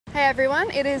Hey everyone,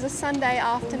 it is a Sunday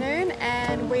afternoon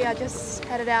and we are just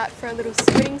headed out for a little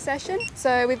squidding session.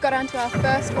 So we've got onto our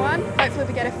first one, hopefully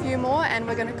we get a few more, and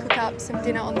we're going to cook up some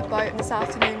dinner on the boat this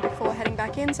afternoon before heading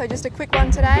back in. So just a quick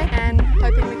one today and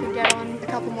hoping we can get on a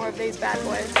couple more of these bad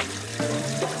boys.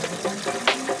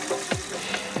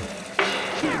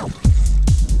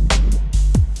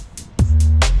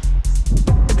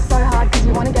 It's so hard because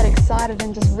you want to get excited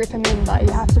and just rip them in, but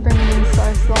you have to bring them in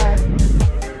so slow.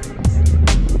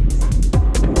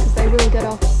 They will get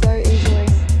off so easily.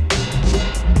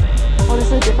 Oh, this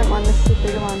is a different one, this is a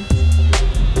bigger one.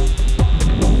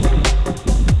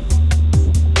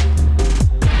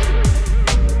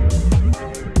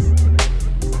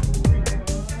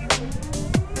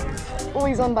 Oh,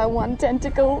 he's on by one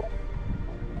tentacle.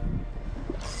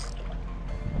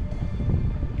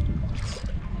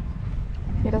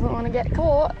 He doesn't want to get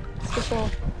caught, that's for sure.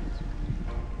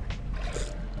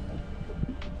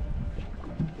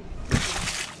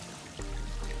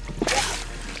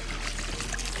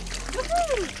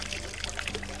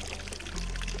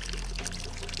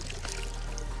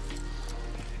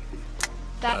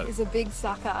 That is a big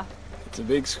sucker. It's a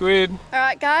big squid. All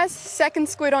right guys, second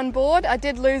squid on board. I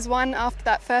did lose one after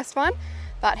that first one,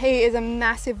 but he is a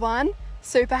massive one.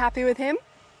 Super happy with him.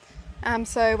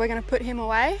 So we're gonna put him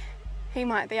away. He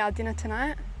might be our dinner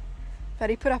tonight, but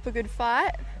he put up a good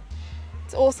fight.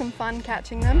 It's awesome fun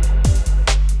catching them.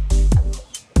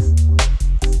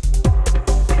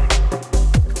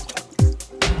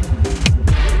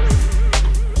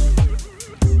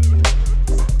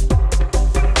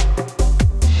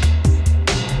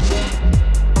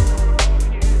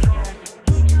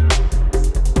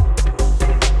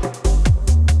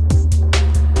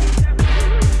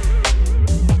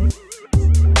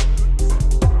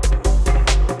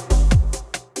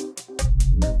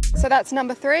 So that's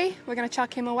number 3, we're going to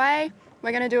chuck him away. We're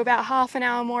going to do about half an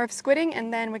hour more of squidding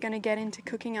and then we're going to get into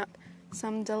cooking up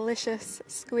some delicious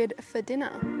squid for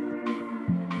dinner.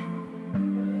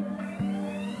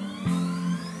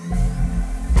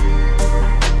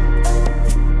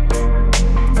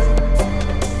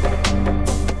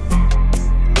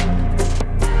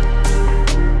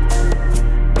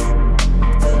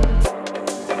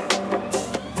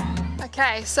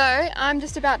 Okay, so I'm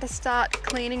just about to start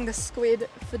cleaning the squid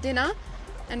for dinner,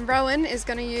 and Rohan is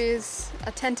going to use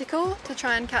a tentacle to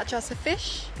try and catch us a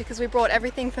fish because we brought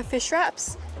everything for fish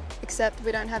wraps except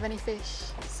we don't have any fish.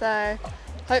 So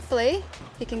hopefully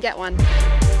he can get one.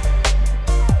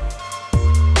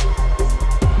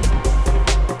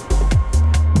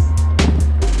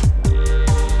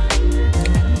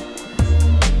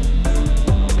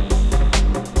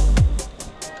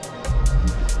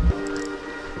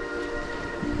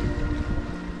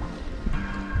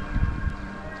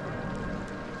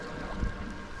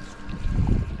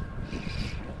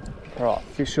 Right,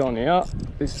 fish on here.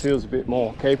 This feels a bit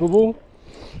more capable.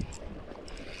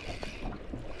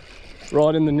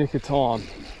 Right in the nick of time.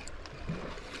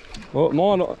 Well, it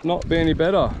might not be any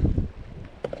better.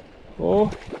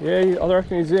 Oh, yeah, I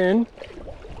reckon he's in.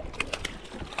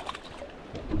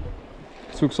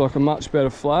 This looks like a much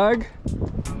better flag.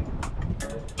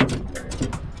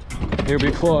 He'll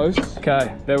be close.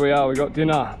 Okay, there we are, we got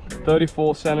dinner.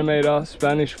 34 centimetre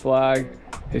Spanish flag.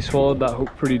 He swallowed that hook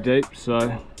pretty deep,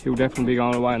 so he'll definitely be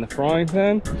going away in the frying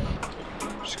pan.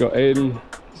 Just got Eden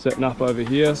setting up over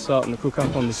here, starting to cook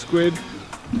up on the squid.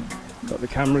 Got the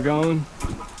camera going.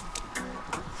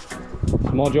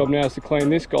 So my job now is to clean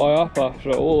this guy up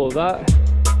after all of that.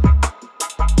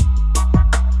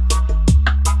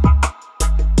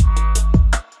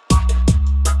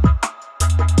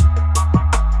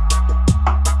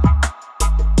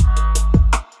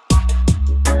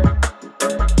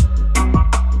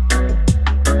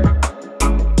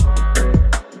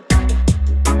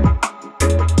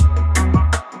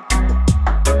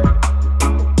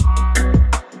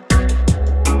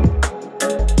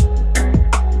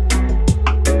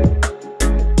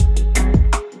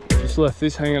 Left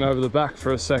this hanging over the back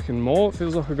for a second more. It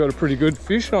feels like I've got a pretty good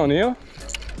fish on here.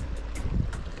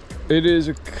 It is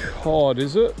a cod,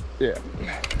 is it? Yeah.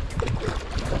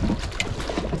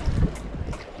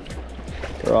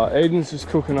 Right, Eden's just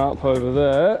cooking up over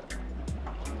there.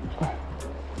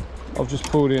 I've just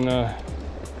pulled in a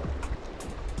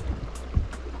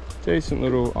decent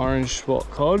little orange spot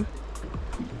cod.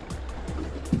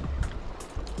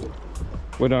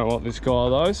 We don't want this guy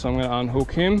though, so I'm going to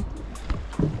unhook him.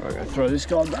 I'm going to throw this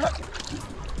guy back.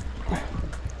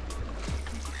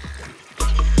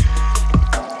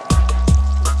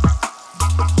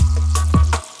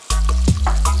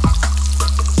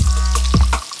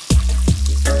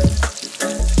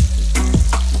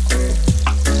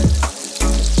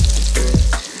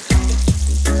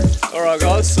 Alright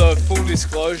guys, so full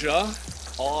disclosure,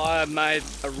 I made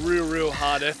a real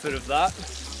hard effort of that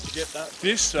to get that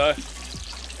fish, so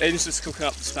Eden's just cooking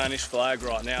up the Spanish flag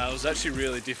right now. It was actually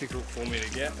really difficult for me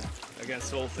to get,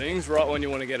 against all things, right when you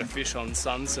want to get a fish on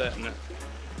sunset, and it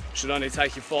should only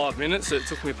take you 5 minutes. It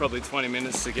took me probably 20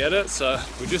 minutes to get it, so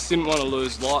we just didn't want to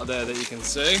lose light there that you can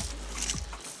see.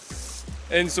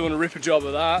 Eden's doing a ripper job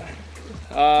of that.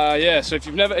 Yeah, so if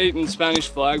you've never eaten Spanish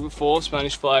flag before,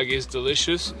 Spanish flag is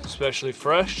delicious, especially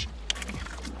fresh.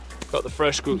 Got the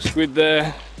fresh cooked squid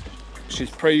there. She's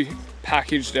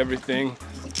pre-packaged everything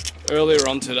earlier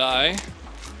on today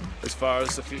as far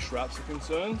as the fish wraps are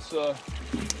concerned. So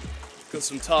got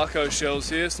some taco shells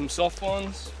here, some soft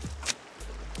ones,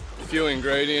 a few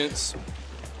ingredients.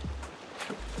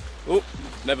 Oh,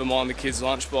 never mind the kids'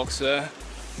 lunchbox there.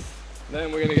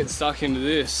 Then we're gonna get stuck into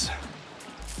this.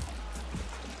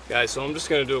 Okay, so I'm just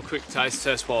gonna do a quick taste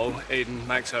test while Eden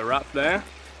makes her wrap there.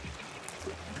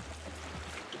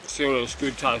 See what a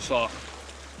squid tastes like.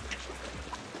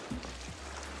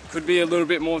 Could be a little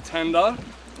bit more tender,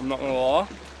 I'm not gonna lie.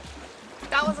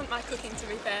 That wasn't my cooking, to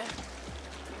be fair.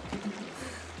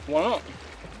 Why not?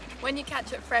 When you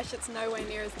catch it fresh, it's nowhere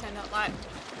near as tender. Like,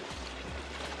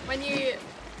 when you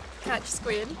catch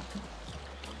squid,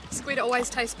 squid always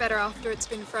tastes better after it's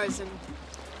been frozen.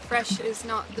 Fresh is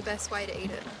not the best way to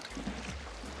eat it.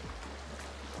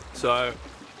 So,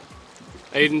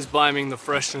 Eden's blaming the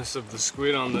freshness of the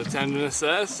squid on the tenderness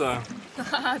there, so...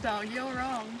 No, you're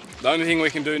wrong. The only thing we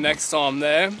can do next time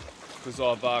there, because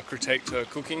I've critiqued her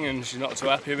cooking and she's not too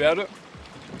happy about it,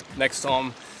 next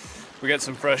time we get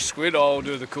some fresh squid, I'll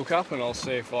do the cook up and I'll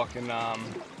see if I can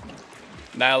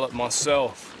nail it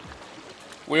myself.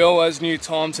 We always knew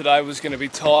time today was going to be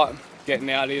tight,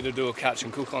 getting out here to do a catch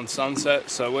and cook on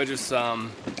sunset, so we're just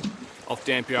off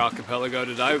Dampier Archipelago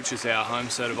today, which is our home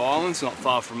set of islands, not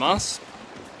far from us.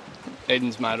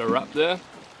 Eden's made a wrap there.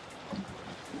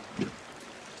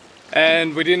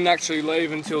 And we didn't actually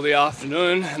leave until the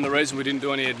afternoon, and the reason we didn't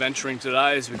do any adventuring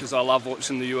today is because I love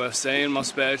watching the UFC in my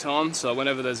spare time, so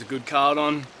whenever there's a good card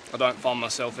on, I don't find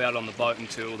myself out on the boat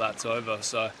until that's over.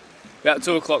 So about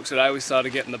 2 o'clock today we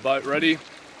started getting the boat ready,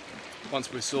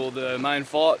 once we saw the main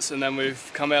fights, and then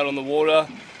we've come out on the water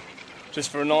just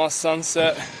for a nice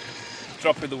sunset,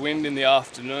 drop of the wind in the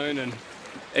afternoon, and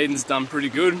Eden's done pretty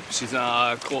good. She's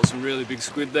caught some really big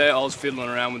squid there. I was fiddling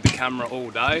around with the camera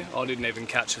all day. I didn't even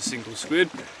catch a single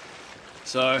squid.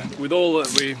 So with all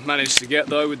that we managed to get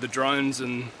though, with the drones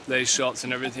and these shots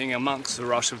and everything amongst the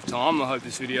rush of time, I hope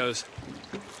this video's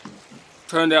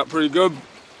turned out pretty good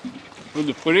with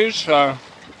the footage. So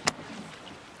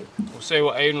we'll see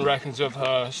what Eden reckons of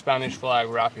her Spanish flag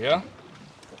wrap here.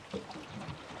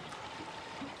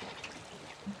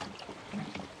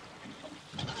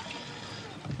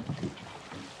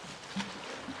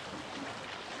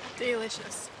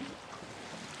 Delicious.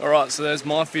 Alright, so there's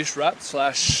my fish wrap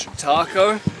slash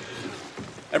taco.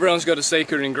 Everyone's got a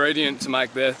secret ingredient to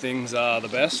make their things the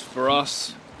best. For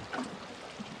us,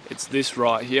 it's this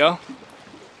right here.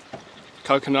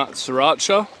 Coconut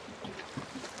sriracha.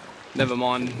 Never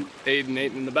mind Eden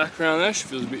eating in the background there, she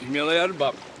feels a bit humiliated,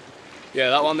 but yeah,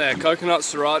 that one there, coconut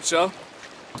sriracha.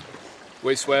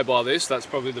 We swear by this, that's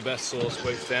probably the best sauce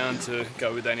we've found to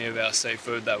go with any of our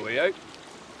seafood that we eat.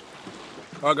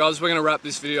 Alright guys, we're going to wrap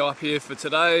this video up here for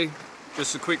today.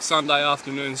 Just a quick Sunday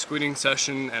afternoon squidding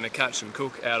session and a catch and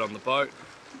cook out on the boat.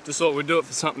 Just thought we'd do it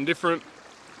for something different,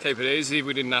 keep it easy.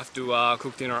 We didn't have to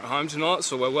cook dinner at home tonight,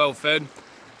 so we're well fed.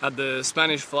 Had the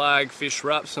Spanish flag fish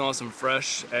wraps, nice and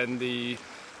fresh, and the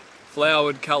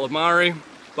floured calamari,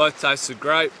 both tasted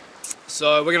great.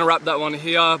 So we're going to wrap that one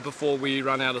here before we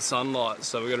run out of sunlight.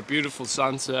 So we've got a beautiful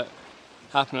sunset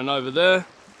happening over there,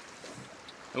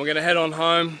 and we're going to head on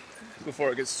home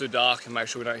before it gets too dark and make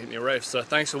sure we don't hit any reefs. So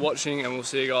thanks for watching, and we'll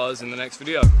see you guys in the next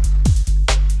video.